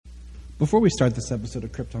Before we start this episode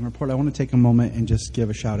of Krypton Report, I want to take a moment and just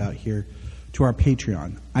give a shout out here to our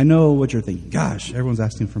Patreon. I know what you're thinking. Gosh, everyone's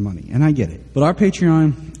asking for money, and I get it. But our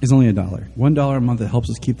Patreon is only $1. $1 a month that helps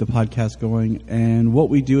us keep the podcast going. And what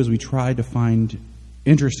we do is we try to find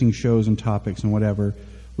interesting shows and topics and whatever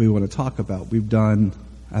we want to talk about. We've done,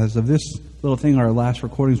 as of this little thing, our last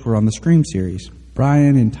recordings were on the Scream series.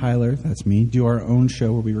 Brian and Tyler, that's me, do our own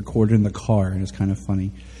show where we record in the car, and it's kind of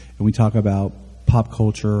funny. And we talk about pop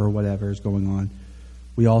culture or whatever is going on.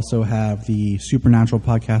 We also have the Supernatural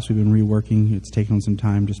podcast we've been reworking. It's taken some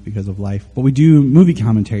time just because of life. But we do movie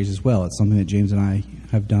commentaries as well. It's something that James and I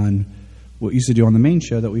have done, what we used to do on the main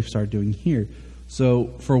show that we've started doing here.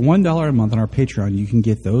 So for $1 a month on our Patreon, you can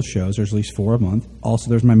get those shows. There's at least 4 a month. Also,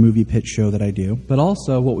 there's my movie pitch show that I do. But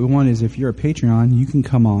also, what we want is if you're a Patreon, you can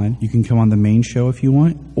come on. You can come on the main show if you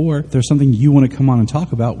want. Or if there's something you want to come on and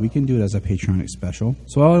talk about, we can do it as a Patreon special.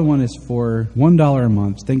 So all I want is for $1 a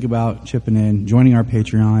month, think about chipping in, joining our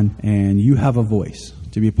Patreon, and you have a voice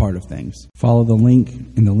to be a part of things. Follow the link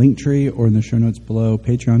in the link tree or in the show notes below,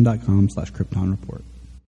 patreon.com/KryptonReport.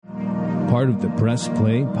 Part of the Press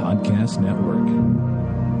Play Podcast Network.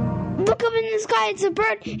 Look up in the sky, it's a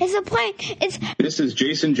bird, it's a plane, it's... This is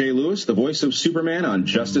Jason J. Lewis, the voice of Superman on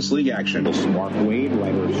Justice League Action. This is Mark Wade,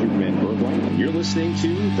 writer of Superman Birthright. You're listening to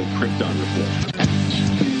the Krypton Report.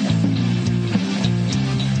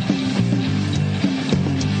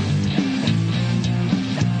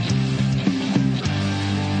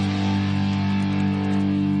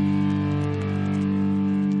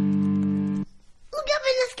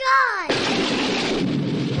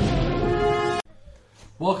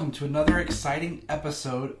 Welcome to another exciting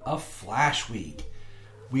episode of Flash Week.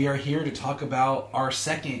 We are here to talk about our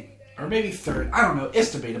second, or maybe third, I don't know,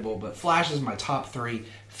 it's debatable, but Flash is my top 3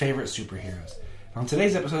 favorite superheroes. On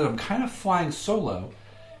today's episode, I'm kind of flying solo.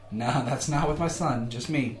 No, that's not with my son, just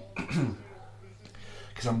me.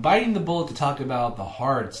 Because I'm biting the bullet to talk about the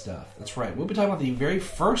hard stuff. That's right, we'll be talking about the very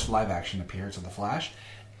first live-action appearance of the Flash,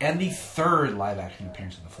 and the third live-action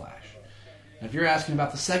appearance of the Flash. If you're asking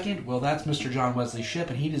about the second, well, that's Mr. John Wesley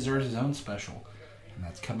Shipp, and he deserves his own special. And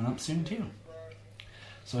that's coming up soon, too.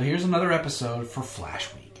 So here's another episode for Flash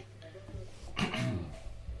Week.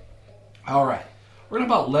 Alright, we're going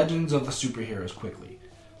to talk about Legends of the Superheroes quickly.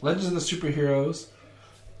 Legends of the Superheroes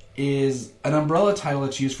is an umbrella title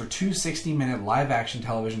that's used for 2 60-minute live-action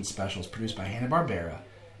television specials produced by Hanna-Barbera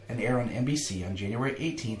and aired on NBC on January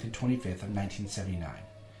 18th and 25th of 1979.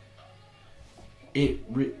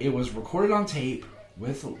 It was recorded on tape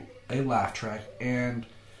with a laugh track, and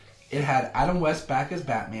it had Adam West back as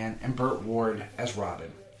Batman and Burt Ward as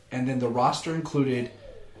Robin. And then the roster included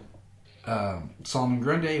Solomon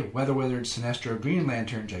Grundy, Weather Wizard, Sinestro, Green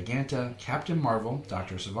Lantern, Giganta, Captain Marvel,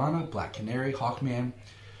 Dr. Sivana, Black Canary, Hawkman,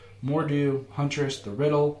 Mordo, Huntress, the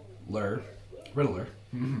Riddler,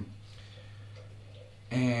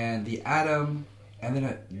 and the Atom, and then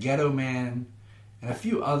a Ghetto Man, and a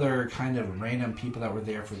few other kind of random people that were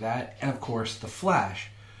there for that. And, of course, The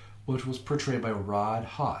Flash, which was portrayed by Rod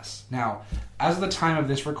Haas. Now, as of the time of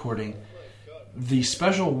this recording, the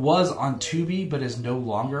special was on Tubi, but is no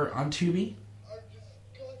longer on Tubi.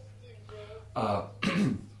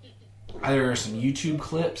 There are some YouTube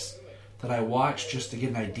clips that I watched just to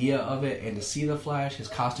get an idea of it and to see The Flash. His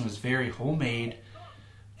costume is very homemade,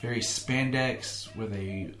 very spandex, with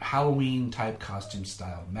a Halloween-type costume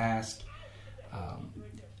style mask.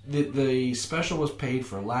 The special was paid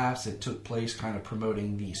for laughs. It took place kind of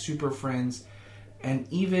promoting the Super Friends, and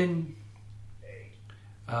even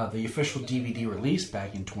the official DVD release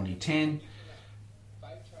back in 2010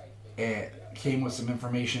 it came with some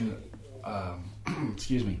information.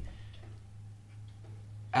 Excuse me.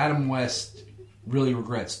 Adam West really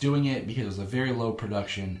regrets doing it because it was a very low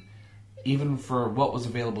production. Even for what was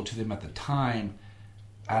available to them at the time,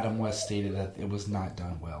 Adam West stated that it was not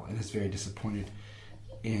done well and is very disappointed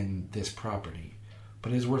in this property.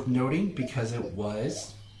 But it is worth noting because it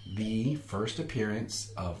was the first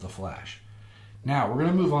appearance of The Flash. Now, we're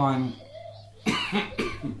going to move on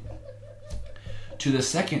to the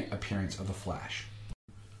second appearance of The Flash.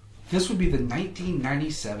 This would be the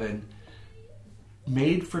 1997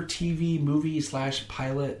 made-for-TV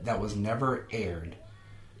movie/pilot that was never aired,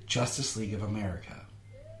 Justice League of America.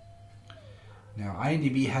 Now,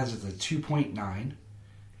 IMDb has it at 2.9.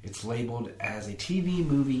 It's labeled as a TV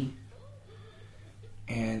movie,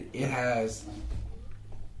 and it has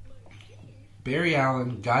Barry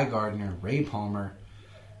Allen, Guy Gardner, Ray Palmer,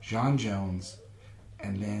 John Jones,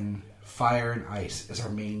 and then Fire and Ice as our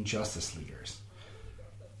main Justice Leaguers.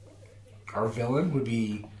 Our villain would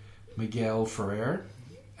be Miguel Ferrer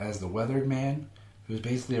as the Weathered Man, who's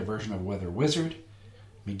basically a version of Weather Wizard.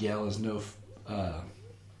 Miguel is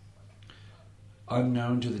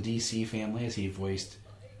unknown to the DC family, as he voiced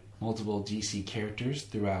multiple DC characters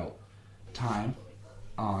throughout time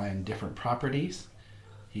on different properties.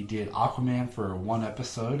 He did Aquaman for one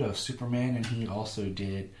episode of Superman, and he also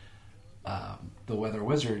did the Weather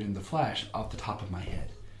Wizard in The Flash off the top of my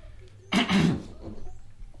head.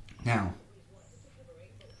 Now,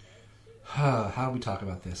 how do we talk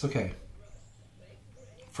about this? Okay.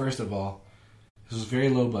 First of all, this was very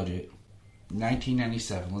low budget.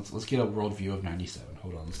 1997. Let's get a worldview of 97.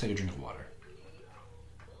 Hold on. Let's take a drink of water.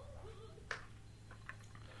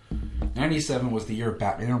 97 was the year of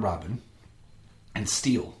Batman and Robin and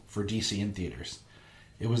Steel for DC in theaters.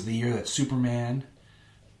 It was the year that Superman,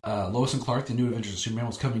 Lois and Clark, the New Adventures of Superman,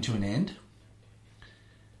 was coming to an end.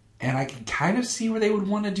 And I can kind of see where they would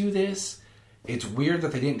want to do this. It's weird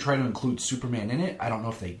that they didn't try to include Superman in it. I don't know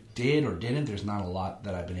if they did or didn't. There's not a lot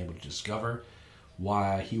that I've been able to discover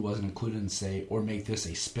why he wasn't included in, say, or make this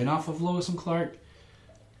a spin-off of Lois and Clark.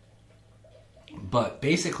 But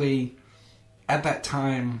basically, at that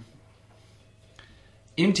time,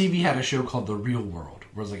 MTV had a show called The Real World,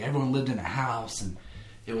 where it was like everyone lived in a house, and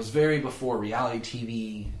it was very before reality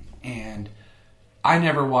TV, and I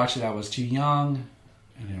never watched it. I was too young,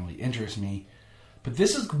 and it didn't really interest me. But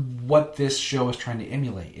this is what this show is trying to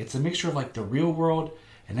emulate. It's a mixture of like The Real World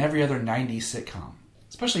and every other 90s sitcom,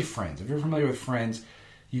 especially Friends. If you're familiar with Friends,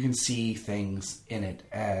 you can see things in it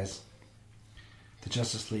as the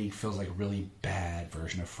Justice League feels like a really bad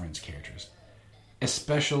version of Friends characters.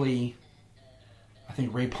 Especially, I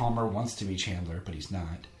think Ray Palmer wants to be Chandler, but he's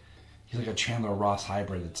not. He's like a Chandler-Ross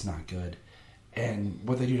hybrid that's not good. And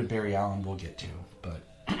what they do to Barry Allen, we'll get to. But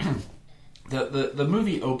the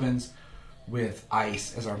movie opens with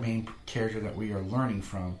Ice as our main character that we are learning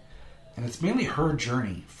from. And it's mainly her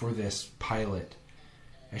journey for this pilot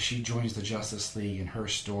as she joins the Justice League and her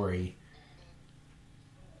story.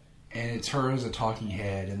 And it's her as a talking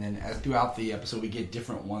head. And then as throughout the episode we get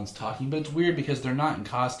different ones talking. But it's weird because they're not in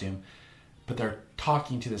costume. But they're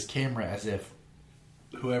talking to this camera as if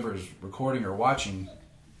whoever's recording or watching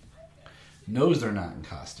knows they're not in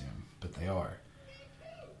costume. But they are.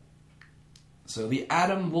 So the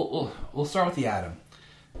Atom, we'll start with the Atom.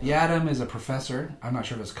 The Atom is a professor. I'm not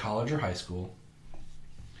sure if it's college or high school.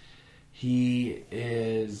 He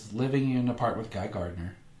is living in an apartment with Guy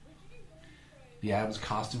Gardner. The Atom's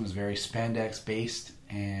costume is very spandex-based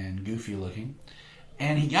and goofy looking.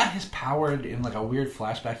 And he got his power in like a weird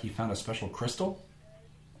flashback. He found a special crystal.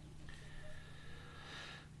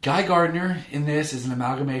 Guy Gardner in this is an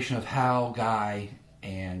amalgamation of Hal, Guy,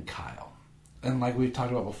 and Kyle. And like we've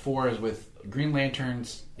talked about before, is with Green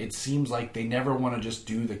Lanterns, it seems like they never want to just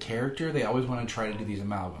do the character. They always want to try to do these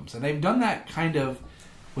amalgams. And they've done that kind of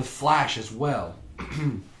with Flash as well.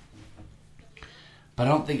 But I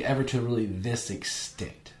don't think ever to really this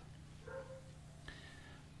extent.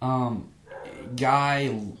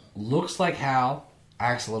 Guy looks like Hal,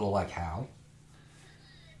 acts a little like Hal.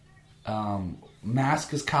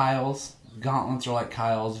 Mask is Kyle's, gauntlets are like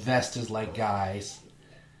Kyle's, vest is like Guy's.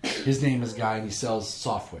 His name is Guy and he sells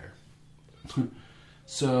software.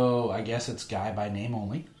 So I guess it's Guy by name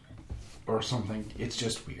only. Or something. It's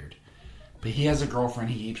just weird. But he has a girlfriend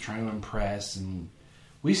he keeps trying to impress. And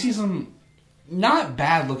we see some not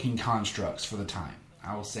bad looking constructs for the time.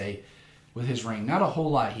 I will say with his ring. Not a whole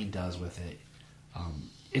lot he does with it.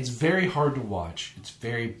 It's very hard to watch. It's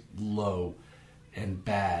very low and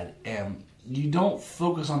bad. And you don't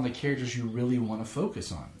focus on the characters you really want to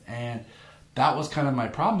focus on. And that was kind of my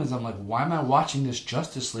problem, is I'm like, why am I watching this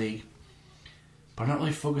Justice League, but I'm not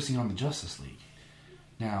really focusing on the Justice League?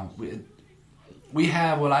 Now, we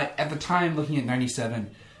have what I, at the time, looking at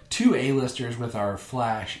 97, 2 A-listers with our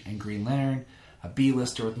Flash and Green Lantern, a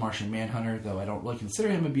B-lister with Martian Manhunter, though I don't really consider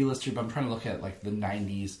him a B-lister, but I'm trying to look at like the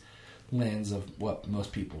 90s lens of what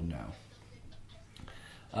most people know.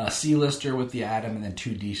 A C-lister with the Atom, and then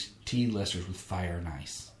 2 T-listers with Fire and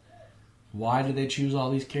Ice. Why did they choose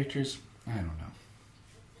all these characters? I don't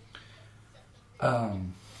know.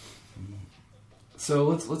 So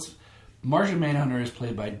let's. Martian Manhunter is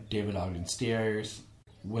played by David Ogden Stiers,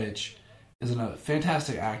 which is a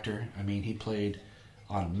fantastic actor. I mean, he played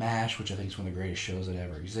on MASH, which I think is one of the greatest shows that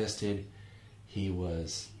ever existed. He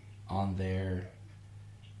was on there,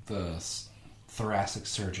 the thoracic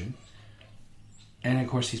surgeon, and of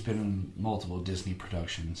course he's been in multiple Disney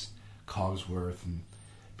productions, Cogsworth and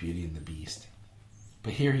Beauty and the Beast.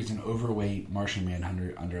 But here he's an overweight Martian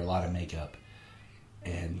Manhunter under a lot of makeup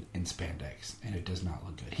and in spandex, and it does not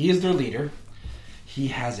look good. He is their leader. He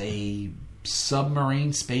has a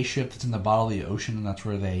submarine spaceship that's in the bottom of the ocean, and that's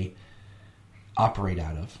where they operate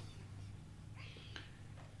out of.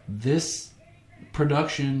 this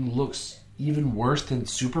production looks even worse than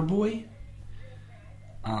Superboy.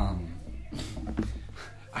 I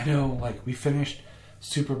know, like, we finished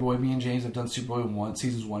Superboy. Me and James have done Superboy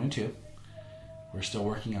seasons 1 and 2. We're still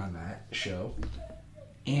working on that show.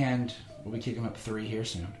 And we'll be kicking up 3 here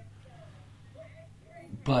soon.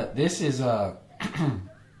 But this is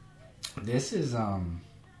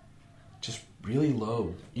just really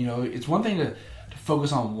low. You know, it's one thing to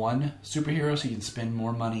focus on one superhero so you can spend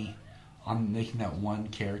more money on making that one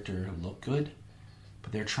character look good.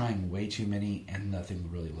 But they're trying way too many and nothing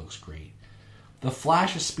really looks great. The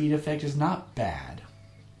Flash's speed effect is not bad.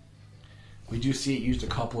 We do see it used a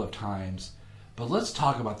couple of times. But let's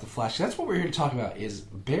talk about the Flash. That's what we're here to talk about, is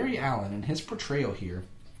Barry Allen and his portrayal here.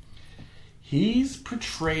 He's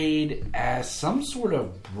portrayed as some sort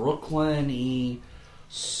of Brooklyn-y,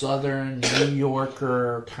 Southern New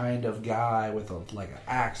Yorker kind of guy with an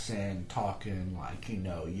accent, talking like,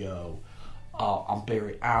 I'm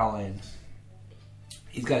Barry Allen.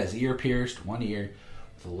 He's got his ear pierced, one ear,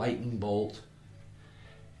 with a lightning bolt.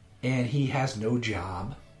 And he has no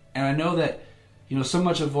job. And I know that, so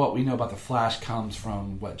much of what we know about the Flash comes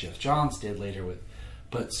from what Jeff Johns did later with.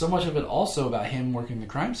 But so much of it also about him working the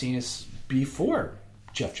crime scene is before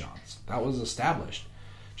Jeff Johns. That was established.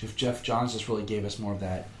 Jeff Johns just really gave us more of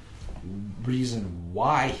that reason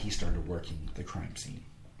why he started working the crime scene.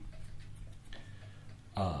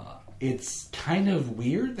 It's kind of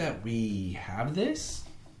weird that we have this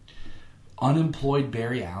unemployed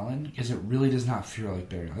Barry Allen, because it really does not feel like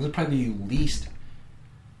Barry Allen. This is probably the least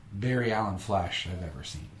Barry Allen Flash I've ever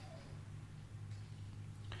seen.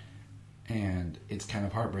 And it's kind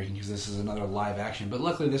of heartbreaking because this is another live action. But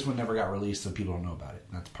luckily this one never got released, so people don't know about it.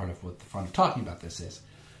 That's part of what the fun of talking about this is.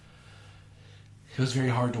 It was very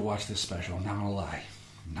hard to watch this special, I'm not going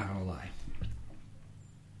to lie.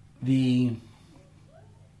 The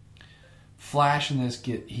Flash in this,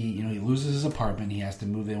 he loses his apartment. He has to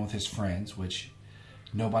move in with his friends, which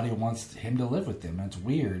nobody wants him to live with them. That's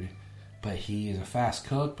weird. But he is a fast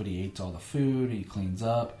cook, but he eats all the food, he cleans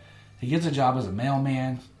up. He gets a job as a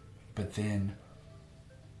mailman, but then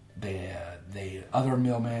the other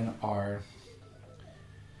mailmen are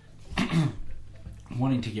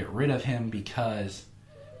wanting to get rid of him because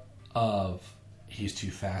of he's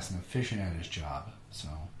too fast and efficient at his job. So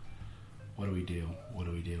what do we do?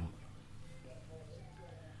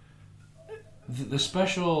 The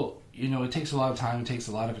special, it takes a lot of time, it takes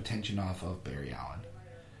a lot of attention off of Barry Allen.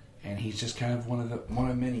 And he's just kind of one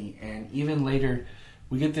of many. And even later,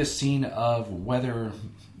 we get this scene of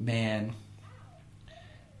Weatherman,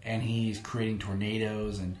 and he's creating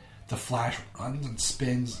tornadoes, and the Flash runs and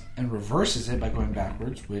spins and reverses it by going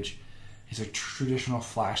backwards, which is a traditional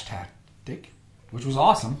Flash tactic, which was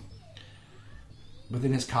awesome. But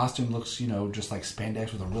then his costume looks, just like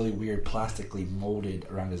spandex with a really weird plastically molded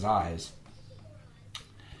around his eyes.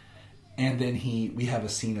 And then we have a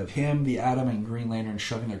scene of him, the Atom, and Green Lantern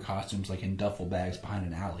shoving their costumes like in duffel bags behind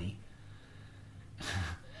an alley.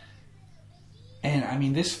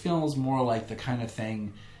 And this feels more like the kind of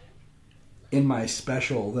thing in my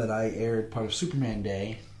special that I aired part of Superman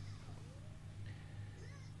Day.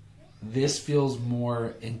 This feels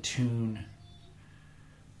more in tune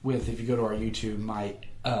with, if you go to our YouTube, my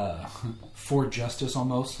For Justice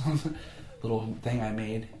almost little thing I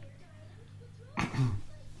made.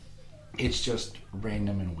 It's just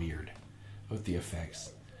random and weird with the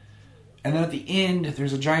effects. And then at the end,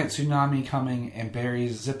 there's a giant tsunami coming, and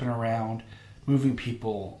Barry's zipping around, moving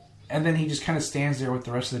people. And then he just kind of stands there with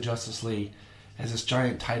the rest of the Justice League as this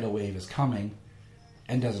giant tidal wave is coming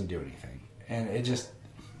and doesn't do anything. And it's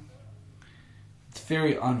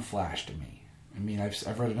very unflash to me.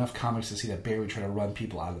 I've read enough comics to see that Barry would try to run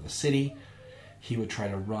people out of the city. He would try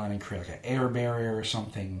to run and create like an air barrier or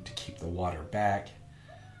something to keep the water back.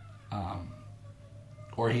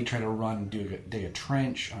 Or he'd try to run and dig a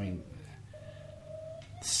trench.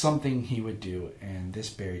 Something he would do, and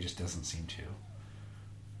this Barry just doesn't seem to.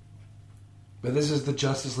 But this is the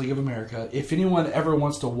Justice League of America. If anyone ever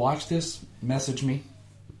wants to watch this, message me.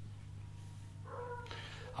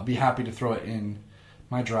 I'll be happy to throw it in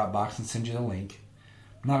my Dropbox and send you the link.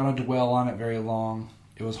 I'm not going to dwell on it very long.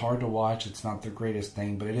 It was hard to watch. It's not the greatest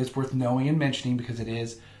thing, but it is worth knowing and mentioning because it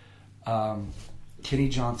is Kenny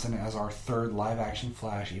Johnson as our third live-action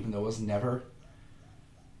Flash, even though it was never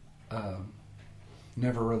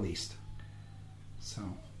released. So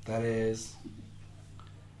that is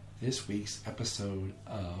this week's episode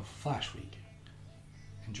of Flash Week.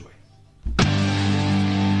 Enjoy.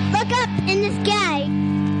 Look up in the sky.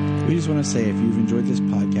 We just want to say, if you've enjoyed this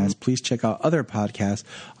podcast, please check out other podcasts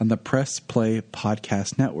on the Press Play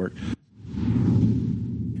Podcast Network.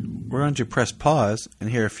 we're going to press pause and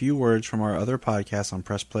hear a few words from our other podcasts on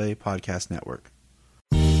Press Play Podcast Network.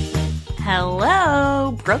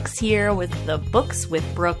 Hello, Brooks here with the Books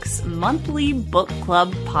with Brooks monthly book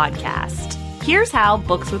club podcast. Here's how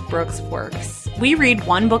Books with Brooks works. We read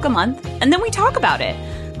one book a month, and then we talk about it.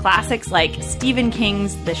 Classics like Stephen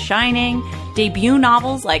King's The Shining, debut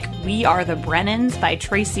novels like We Are the Brennans by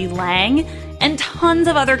Tracy Lang, and tons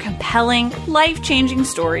of other compelling, life-changing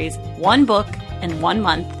stories, one book and 1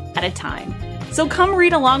 month at a time. So come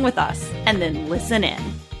read along with us, and then listen in.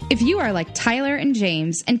 If you are like Tyler and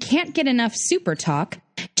James and can't get enough super talk,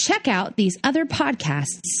 check out these other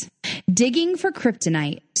podcasts. Digging for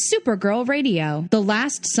Kryptonite, Supergirl Radio, The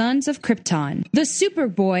Last Sons of Krypton, the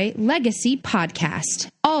Superboy Legacy Podcast,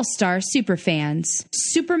 All-Star Superfans,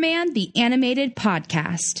 Superman the Animated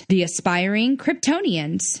Podcast, The Aspiring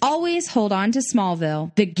Kryptonians, Always Hold On to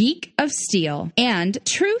Smallville, The Geek of Steel, and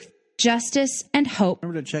Truth, Justice, and Hope.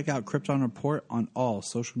 Remember to check out Krypton Report on all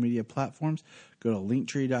social media platforms. Go to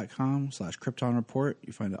linktree.com/Krypton Report.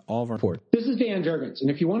 You find all of our reports. This is Dan Jurgens, and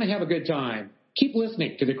if you want to have a good time, keep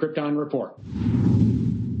listening to the Krypton Report.